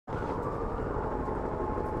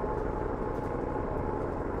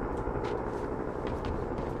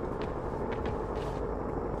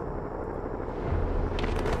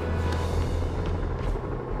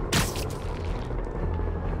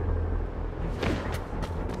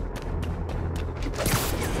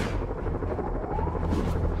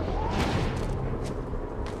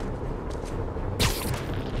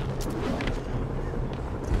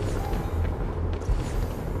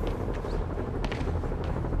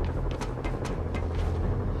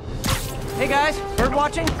Hey guys, bird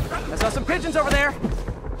watching? I saw some pigeons over there.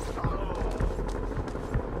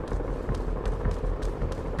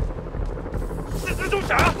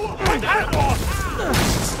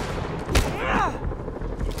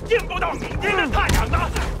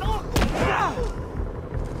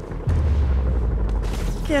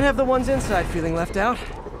 Can't have the ones inside feeling left out.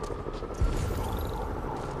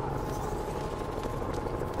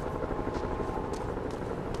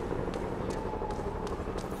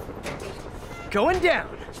 Going down.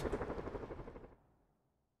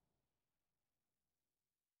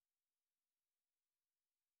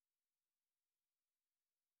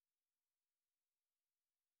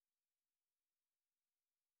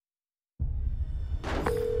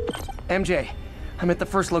 MJ, I'm at the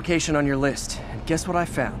first location on your list, and guess what I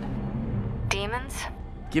found? Demons?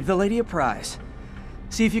 Give the lady a prize.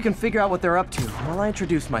 See if you can figure out what they're up to while I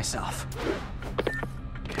introduce myself.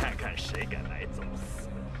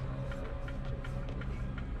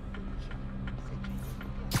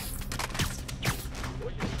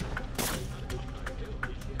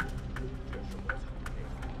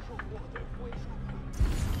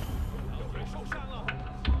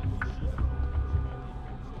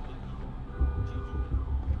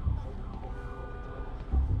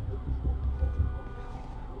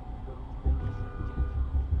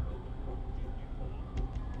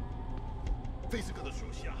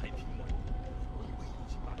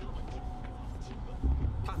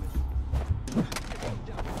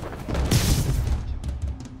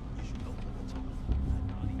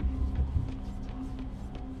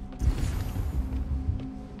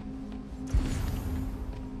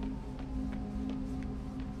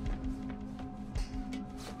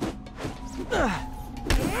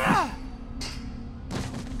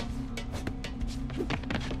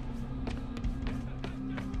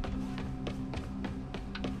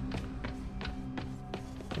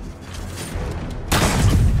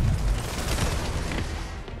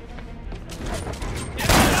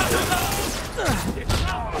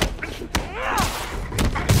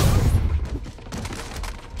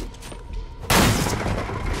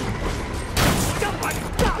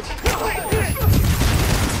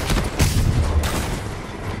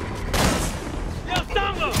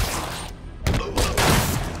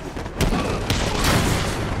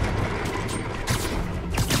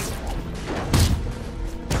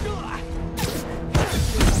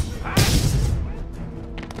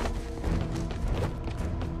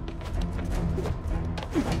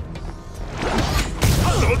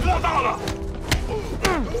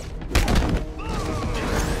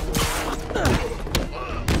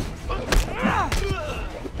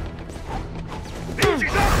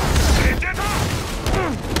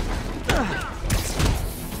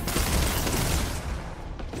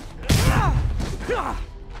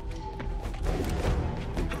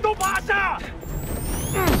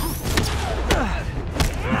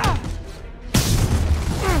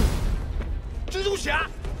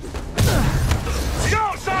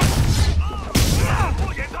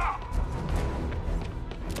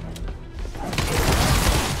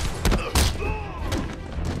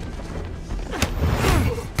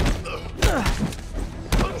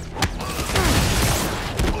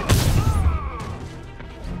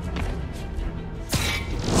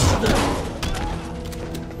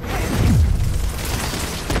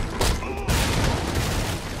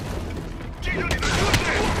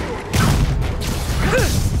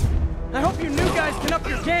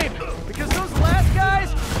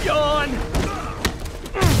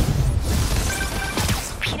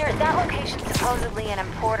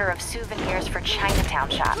 Souvenirs for Chinatown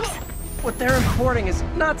shops. What they're importing is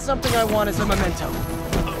not something I want as a memento.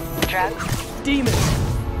 Drugs?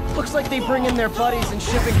 Demons. Looks like they bring in their buddies in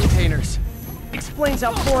shipping containers. Explains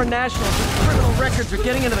how foreign nationals with criminal records are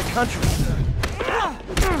getting into the country.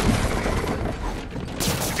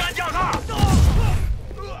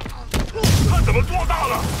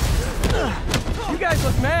 You guys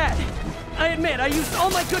look mad. I admit, I used all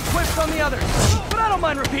my good quips on the others, but I don't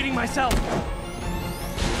mind repeating myself.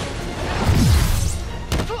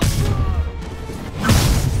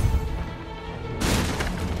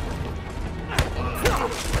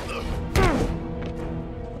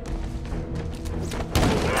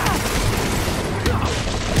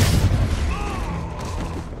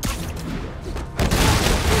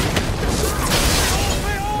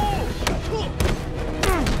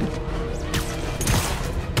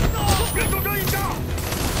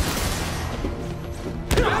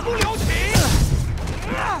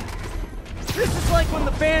 This is like when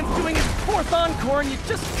the band's doing its 4th encore and you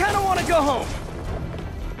just kind of want to go home.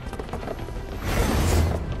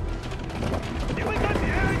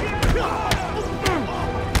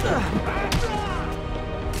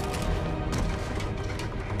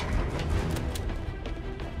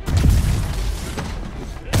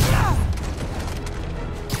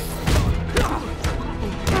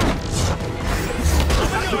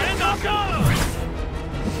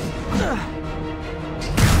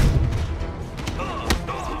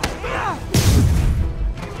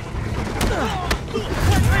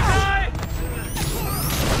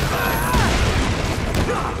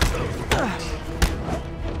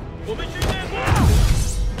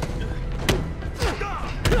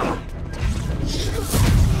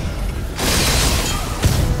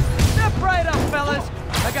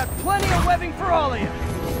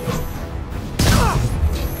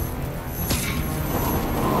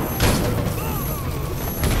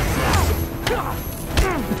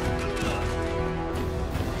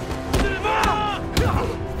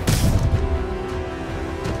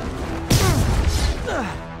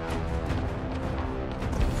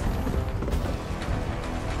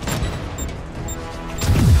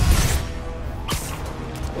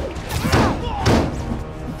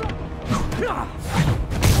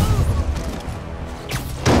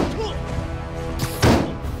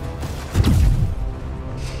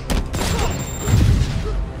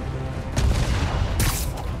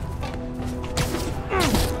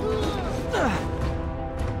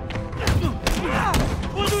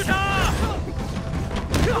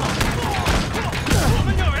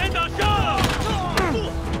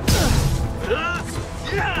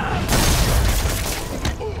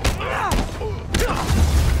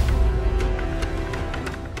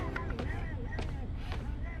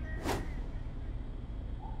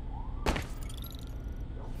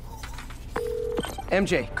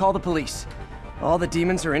 MJ, call the police. All the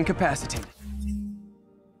demons are incapacitated.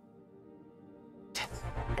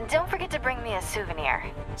 Don't forget to bring me a souvenir.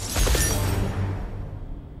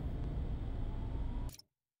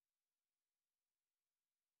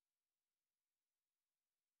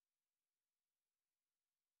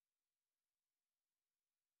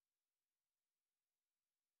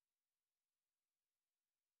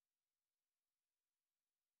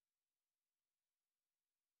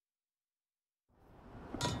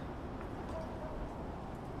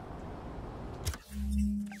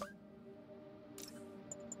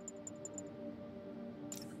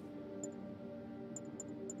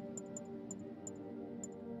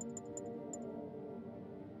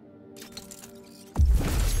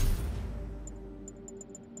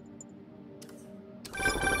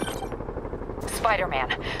 Spider-Man,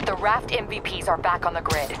 the Raft MVPs are back on the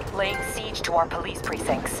grid, laying siege to our police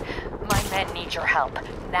precincts. My men need your help,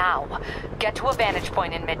 now. Get to a vantage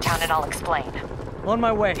point in Midtown and I'll explain. On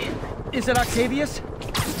my way. Is it Octavius?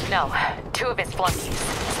 No, 2 of his flunkies,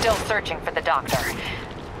 still searching for the doctor.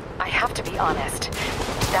 I have to be honest,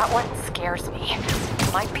 that one scares me.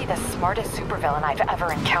 Might be the smartest supervillain I've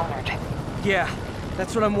ever encountered. Yeah,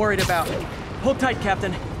 that's what I'm worried about. Hold tight,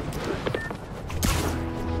 Captain.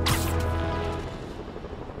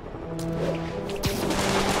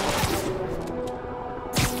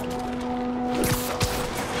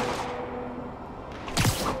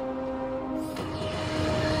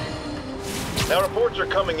 Now, reports are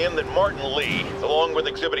coming in that Martin Lee, along with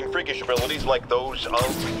exhibiting freakish abilities like those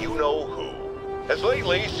of you-know-who, has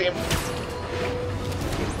lately seemed...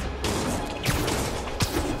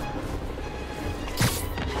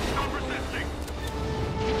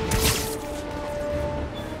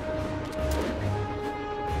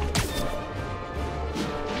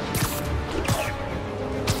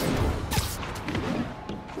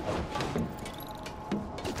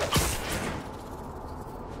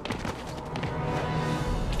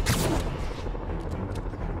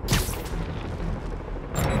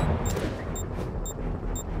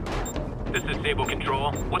 This is Sable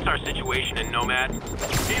Control. What's our situation in Nomad?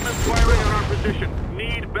 Demons firing on our position.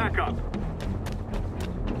 Need backup.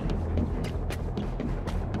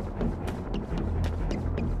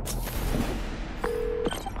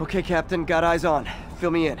 Okay, Captain, got eyes on.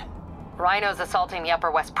 Fill me in. Rhino's assaulting the Upper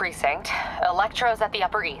West Precinct. Electro's at the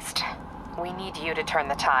Upper East. We need you to turn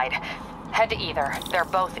the tide. Head to either. They're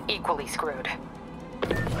both equally screwed.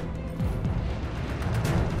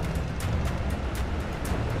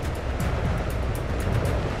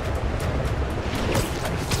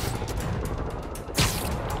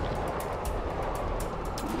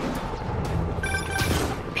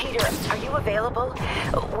 Are you available?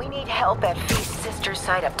 We need help at Feast's sister's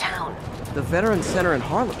side uptown. The Veterans Center in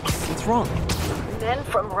Harlem. What's wrong? Men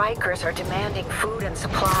from Rikers are demanding food and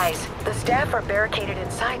supplies. The staff are barricaded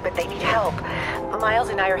inside, but they need help. Miles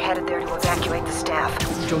and I are headed there to evacuate the staff.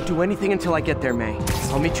 Don't do anything until I get there, May.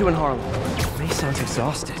 I'll meet you in Harlem. May sounds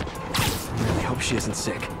exhausted. I really hope she isn't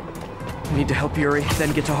sick. I need to help Yuri,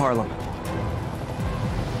 then get to Harlem.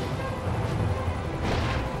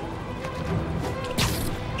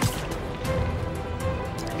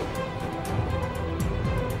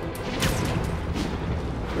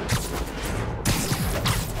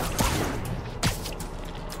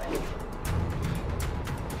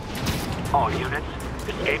 All units,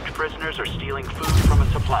 escaped prisoners are stealing food from a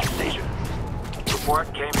supply station.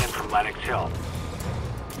 Report came in from Lenox Hill.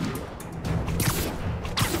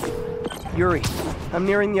 Yuri, I'm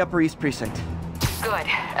nearing the Upper East Precinct. Good.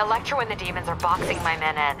 Electro and the demons are boxing my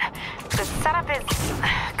men in. The setup is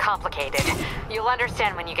complicated. You'll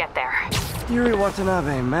understand when you get there. Yuri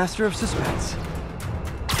Watanabe, master of suspense.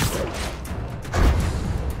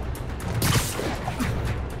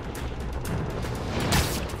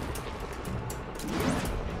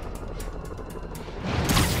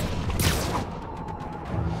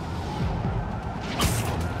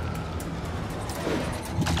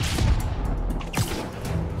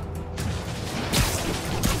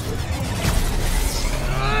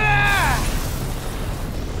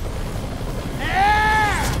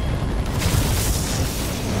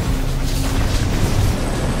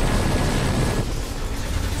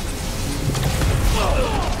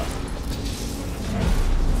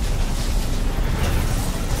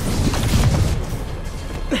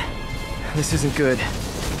 This isn't good.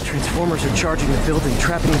 Transformers are charging the building,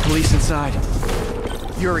 trapping the police inside.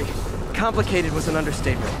 Yuri, complicated was an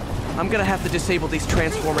understatement. I'm gonna have to disable these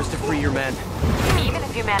transformers to free your men. Even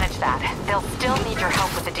if you manage that, they'll still need your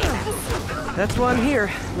help with the demons. That's why I'm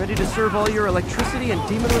here, ready to serve all your electricity and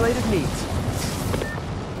demon-related needs.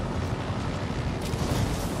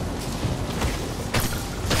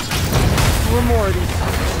 4 more of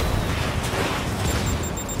these.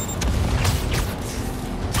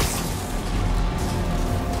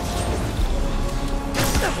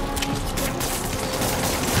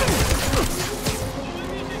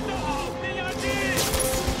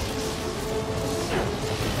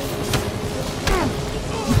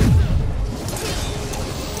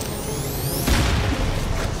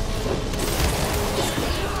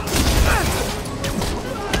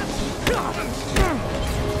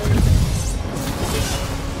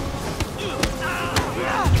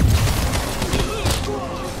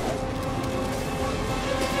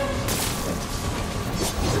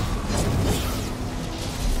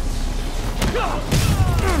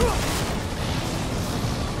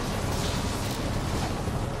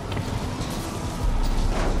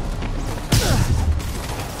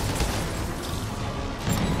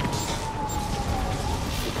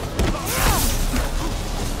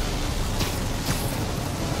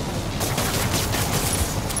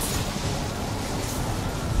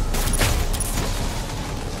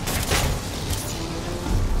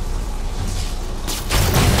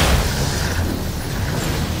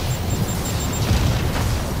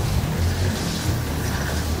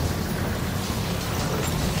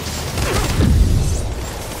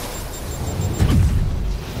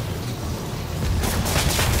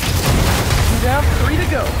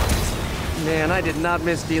 Man, I did not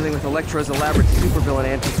miss dealing with Electro's elaborate supervillain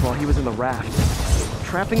antics while he was in the raft.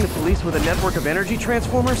 Trapping the police with a network of energy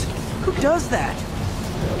transformers? Who does that?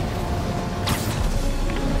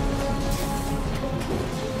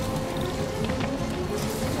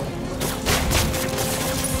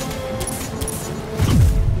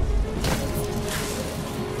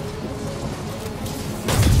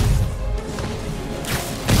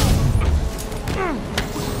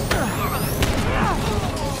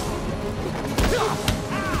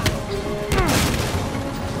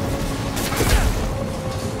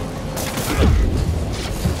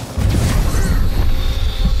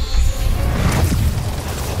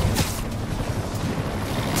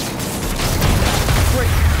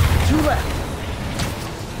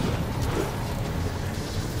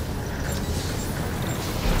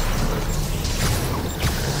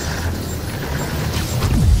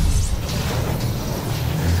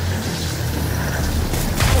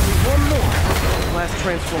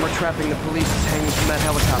 Transformer trapping the police is hanging from that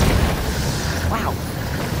helicopter. Wow.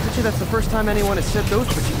 Bet you that's the first time anyone has said those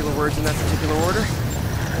particular words in that particular order.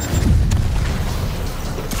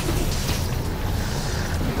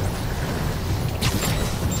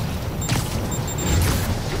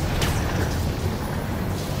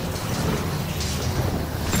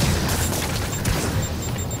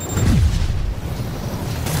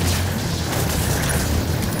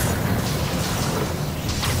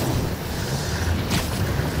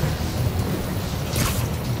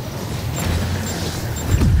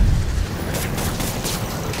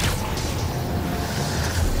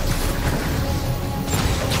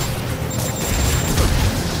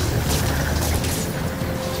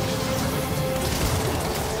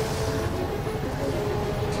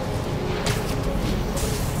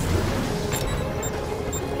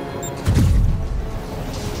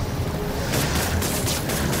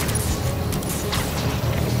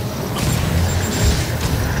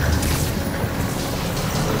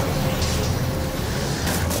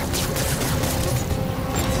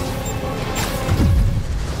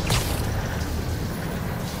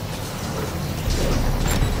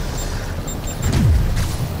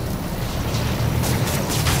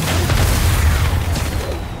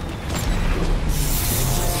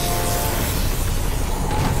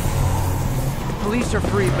 Police are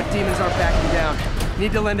free, but demons aren't backing down.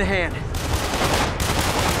 Need to lend a hand.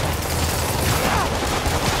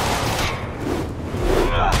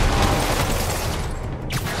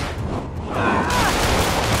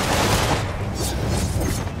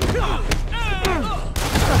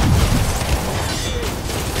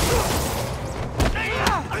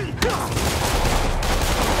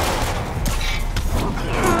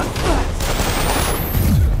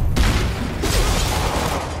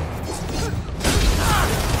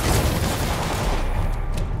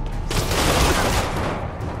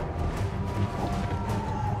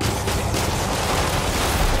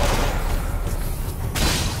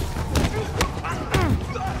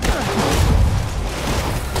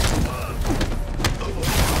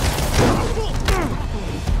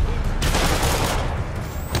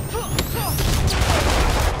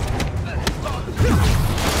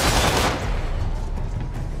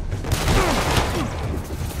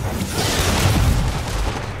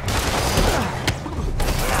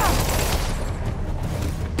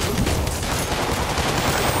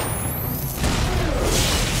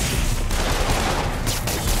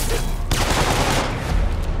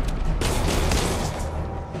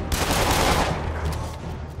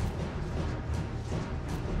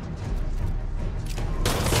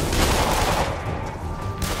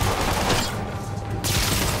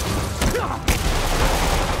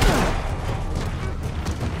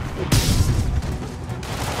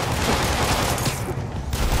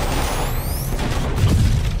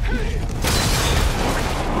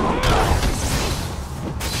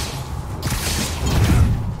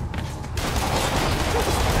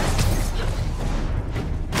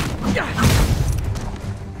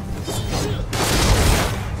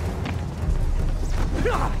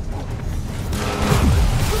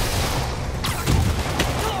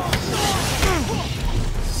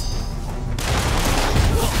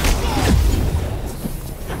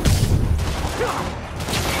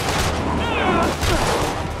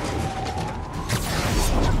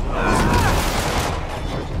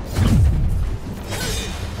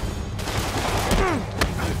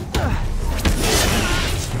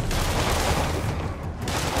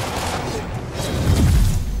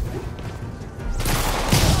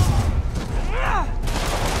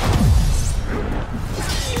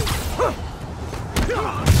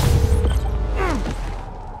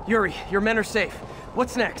 Yuri, your men are safe.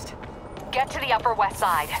 What's next? Get to the Upper West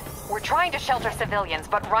Side. We're trying to shelter civilians,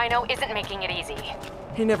 but Rhino isn't making it easy.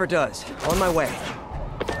 He never does. On my way.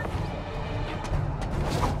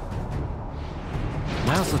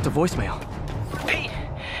 Miles left a voicemail. Pete!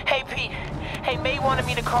 Hey, Pete. Hey, May wanted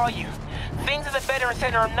me to call you. Things at the Veteran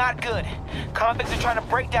Center are not good. Convicts are trying to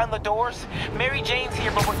break down the doors. Mary Jane's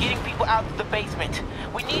here, but we're getting people out to the basement.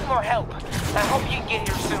 We need more help. I hope you can get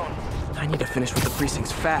here soon. I need to finish with the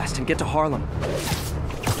precincts fast and get to Harlem.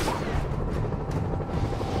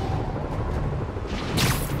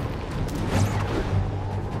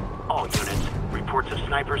 All units, reports of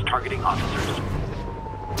snipers targeting officers.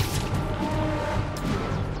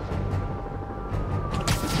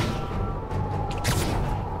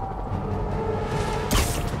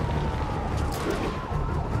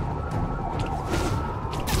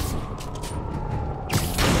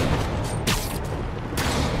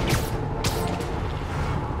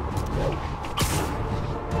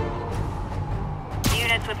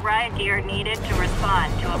 With riot gear needed to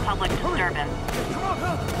respond to a public disturbance.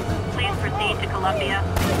 Please proceed to Columbia.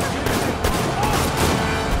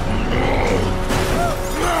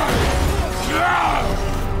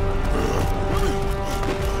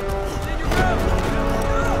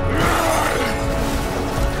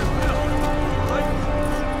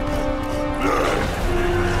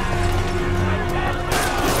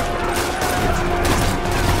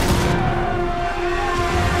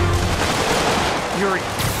 Yuri,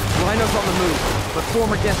 Rhino's on the move, but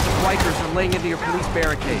former guests of Rikers are laying into your police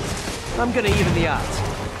barricades. I'm gonna even the odds.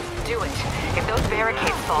 Do it. If those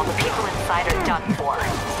barricades fall, the people inside are done for.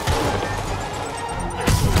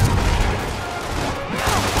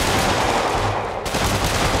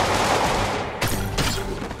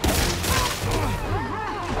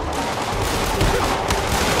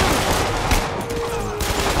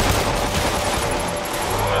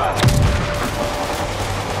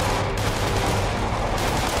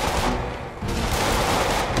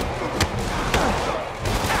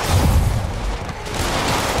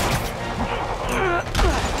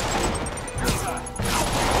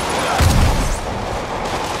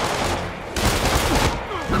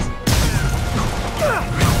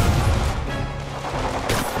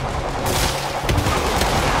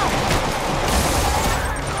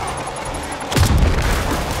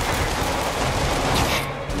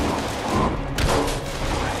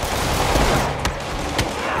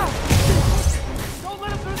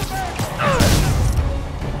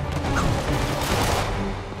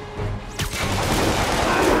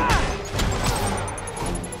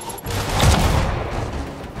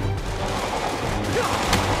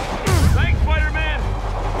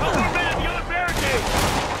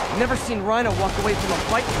 Never seen Rhino walk away from a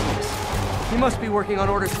fight like this. He must be working on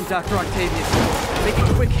orders from Dr. Octavius, making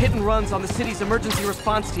quick hit and runs on the city's emergency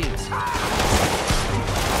response teams.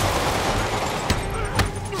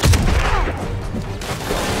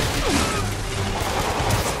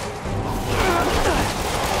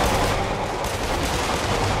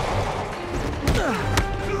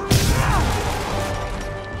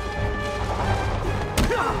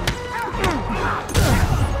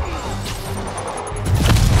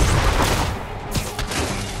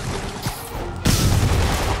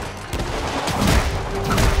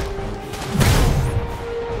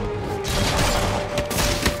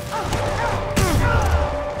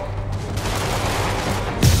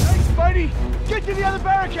 Get to the other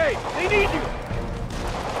barricade! They need you!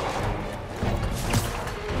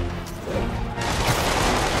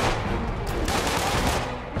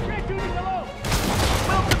 We can't do this alone!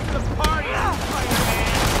 Welcome to the party, Spider-Man!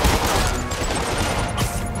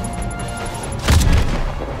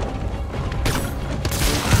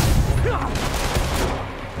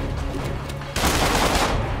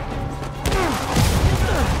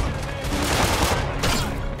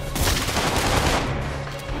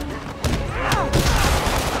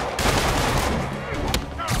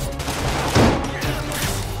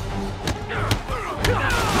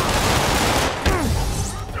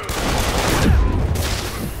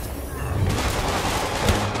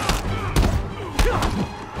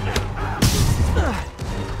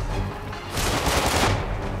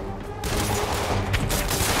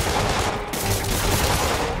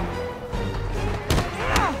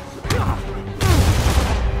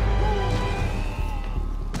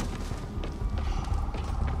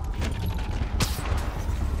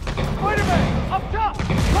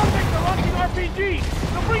 RPGs!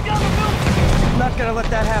 They'll bring down the building! Not gonna let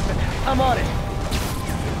that happen. I'm on it.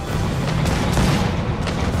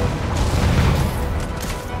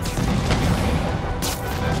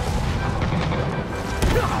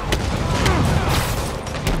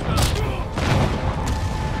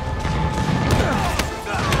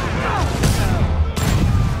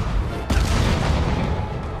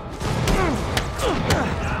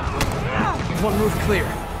 One roof clear.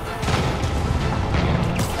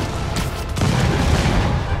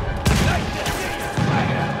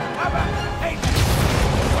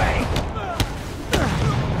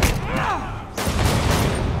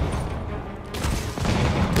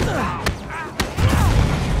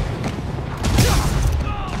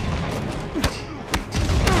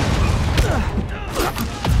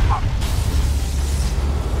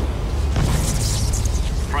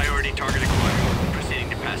 Priority target acquired. Proceeding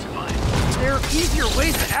to pacify. There are easier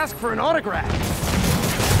ways to ask for an autograph.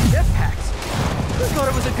 Jetpacks? Who thought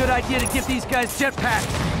it was a good idea to give these guys jetpacks?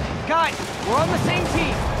 Guys, we're on the same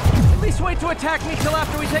team. At least wait to attack me till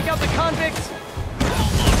after we take out the convicts.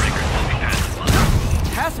 Lawbreakers will be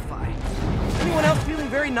pacified. Pacify? Anyone else feeling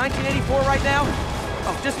very 1984 right now?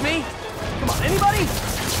 Oh, just me? Come on, anybody?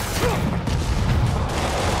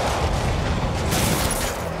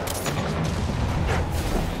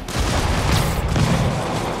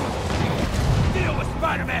 Deal with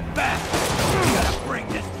Spider-Man fast! We gotta bring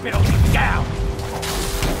this building down!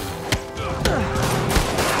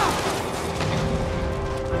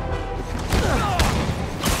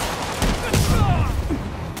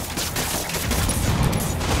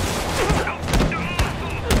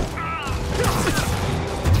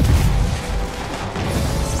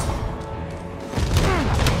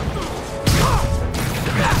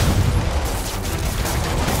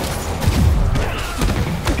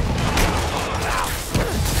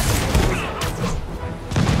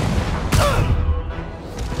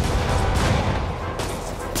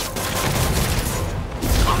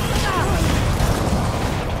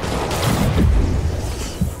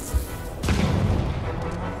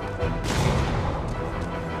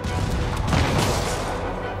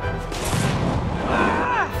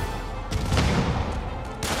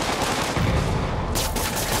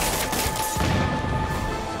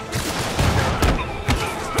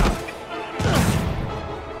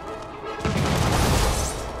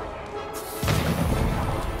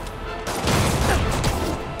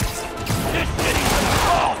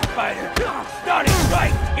 Starting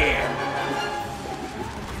right here!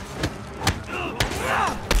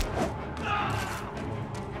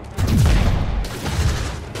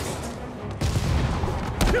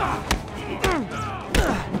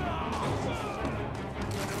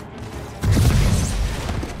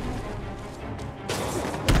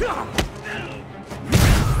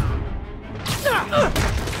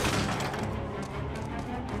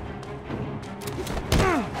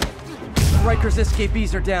 Riker's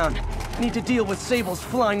escapees are down. Need to deal with Sable's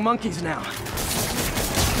flying monkeys now.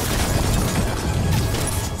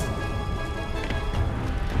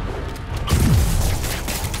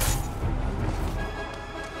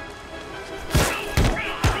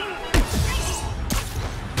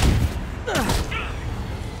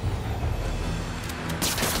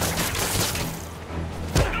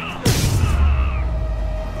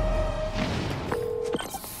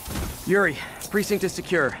 Yuri, precinct is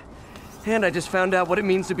secure. And I just found out what it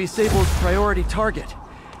means to be Sable's priority target.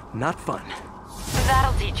 Not fun.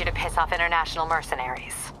 That'll teach you to piss off international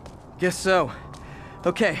mercenaries. Guess so.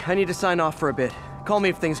 Okay, I need to sign off for a bit. Call me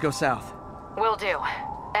if things go south. Will do.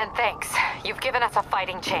 And thanks. You've given us a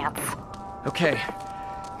fighting chance. Okay.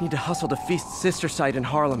 Need to hustle to Feast's sister site in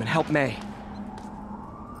Harlem and help May.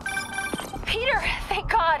 Peter, thank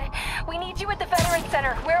God. We need you at the Veterans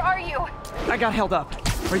Center. Where are you? I got held up.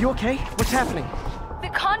 Are you okay? What's happening? The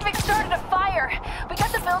convicts started a fire. We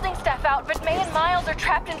got the building staff out, but May and Miles are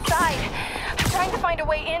trapped inside. I'm trying to find a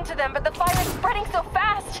way into them, but the fire's spreading so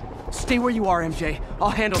fast. Stay where you are, MJ. I'll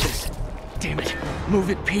handle this. Damn it. Move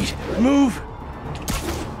it, Pete. Move!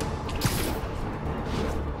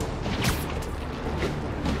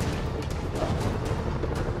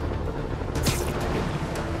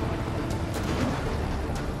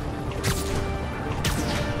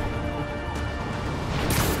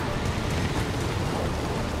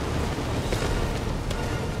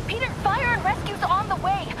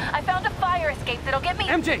 That'll get me.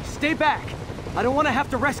 MJ, stay back. I don't want to have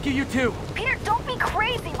to rescue you too. Peter, don't be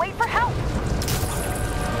crazy. Wait for help.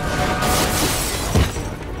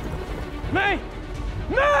 May!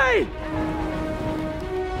 May!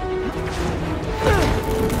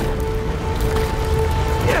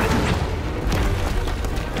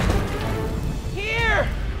 Here!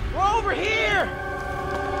 We're over here!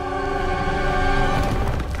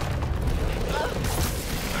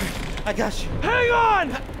 I got you. Hang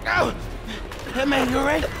on! Ow! Hey, man, you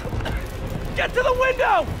alright? Get to the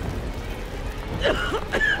window!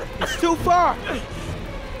 It's too far.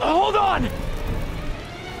 Hold on!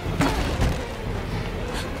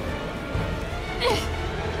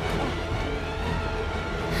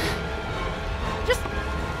 Just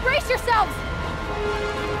brace yourselves!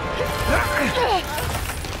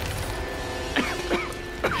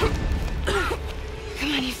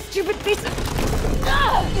 Come on, you stupid piece of...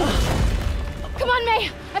 Come on, May!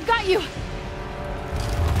 I've got you!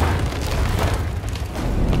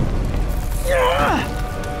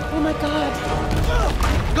 Oh my god.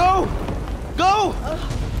 Go! Go!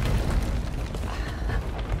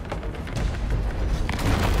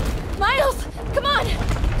 Miles! Come on!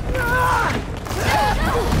 No!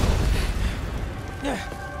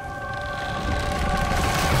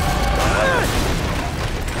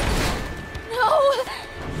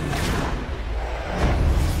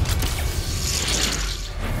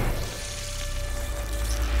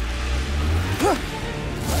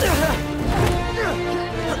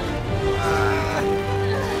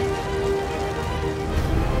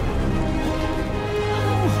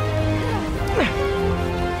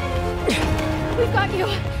 We've got you.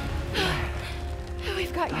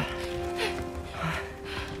 We've got you.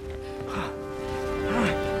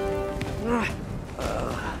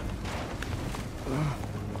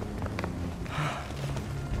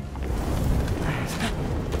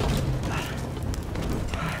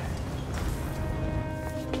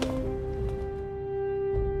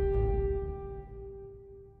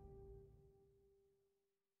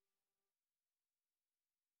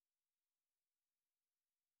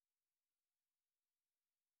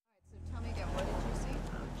 Tell me again, what did you see?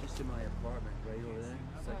 Just in my apartment, right over there,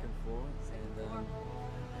 second floor, and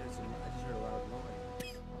I just heard a loud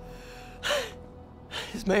noise.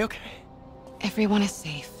 Is May okay? Everyone is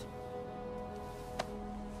safe.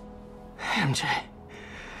 MJ,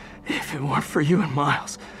 if it weren't for you and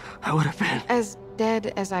Miles, I would have been... As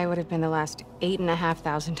dead as I would have been the last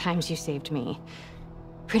 8,500 times you saved me.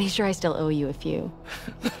 Pretty sure I still owe you a few.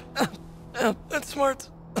 That's smart.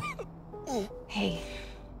 Hey.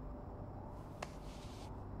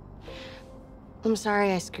 I'm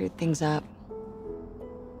sorry I screwed things up.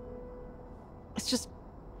 It's just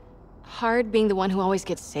hard being the one who always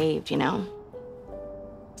gets saved, you know?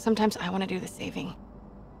 Sometimes I want to do the saving.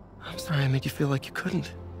 I'm sorry I made you feel like you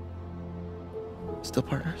couldn't. Still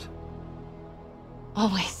partners?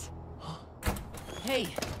 Always. Hey.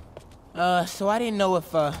 So I didn't know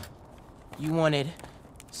if, you wanted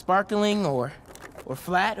sparkling or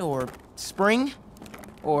flat or spring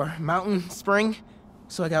or mountain spring.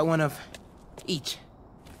 So I got one of each.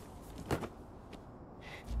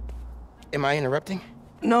 Am I interrupting?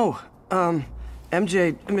 No.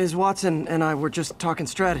 MJ, Ms. Watson, and I were just talking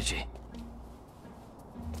strategy.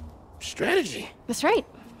 Strategy? That's right.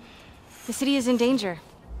 The city is in danger.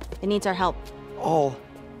 It needs our help. All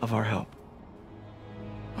of our help.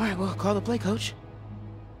 All right, well, call the play, coach.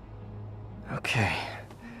 Okay.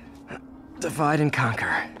 Divide and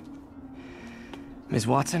conquer. Ms.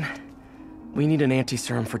 Watson, we need an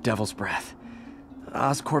anti-serum for Devil's Breath.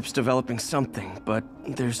 Oscorp's developing something, but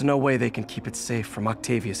there's no way they can keep it safe from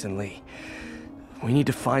Octavius and Lee. We need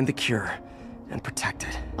to find the cure and protect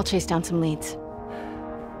it. I'll chase down some leads.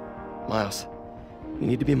 Miles, you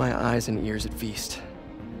need to be my eyes and ears at Feast.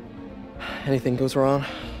 Anything goes wrong,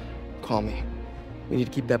 call me. We need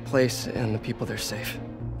to keep that place and the people there safe.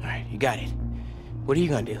 All right, you got it. What are you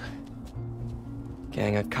gonna do?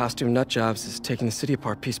 Gang of costume nut jobs is taking the city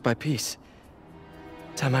apart piece by piece.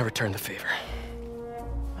 Time I return the favor.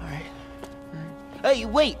 All right. Hey,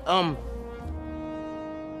 wait, how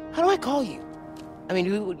do I call you? I mean,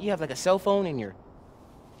 do you have like a cell phone in your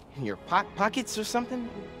pockets or something?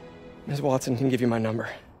 Ms. Watson can give you my number.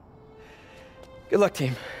 Good luck,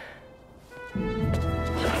 team.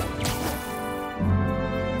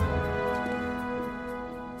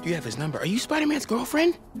 Do you have his number? Are you Spider-Man's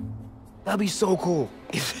girlfriend? That'd be so cool.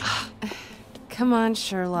 Come on,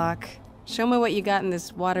 Sherlock. Show me what you got in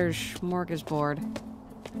this water smorgasbord.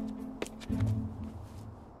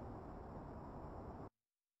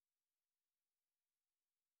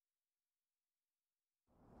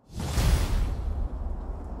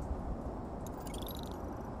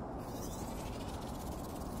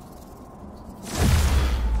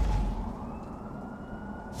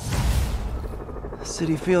 The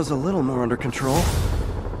city feels a little more under control.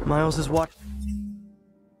 Miles is watching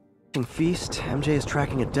Feast. MJ is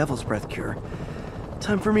tracking a Devil's Breath cure.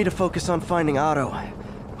 Time for me to focus on finding Otto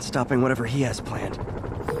and stopping whatever he has planned.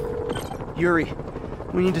 Yuri,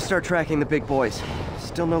 we need to start tracking the big boys.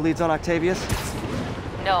 Still no leads on Octavius?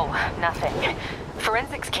 No, nothing.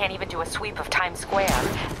 Forensics can't even do a sweep of Times Square.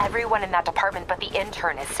 Everyone in that department but the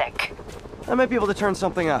intern is sick. I might be able to turn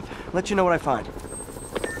something up. Let you know what I find.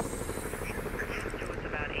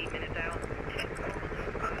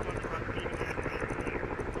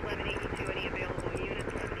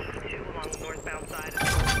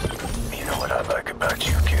 You know what I'd like a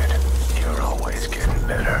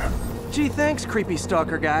Gee, thanks, creepy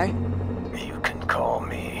stalker guy. You can call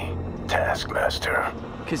me Taskmaster.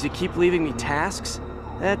 'Cause you keep leaving me tasks?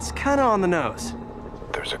 That's kinda on the nose.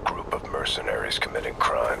 There's a group of mercenaries committing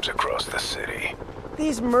crimes across the city.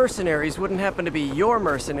 These mercenaries wouldn't happen to be your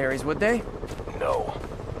mercenaries, would they? No.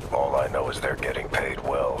 All I know is they're getting paid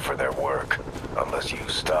well for their work. Unless you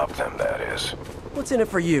stop them, that is. What's in it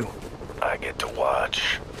for you? I get to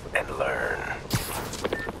watch and learn.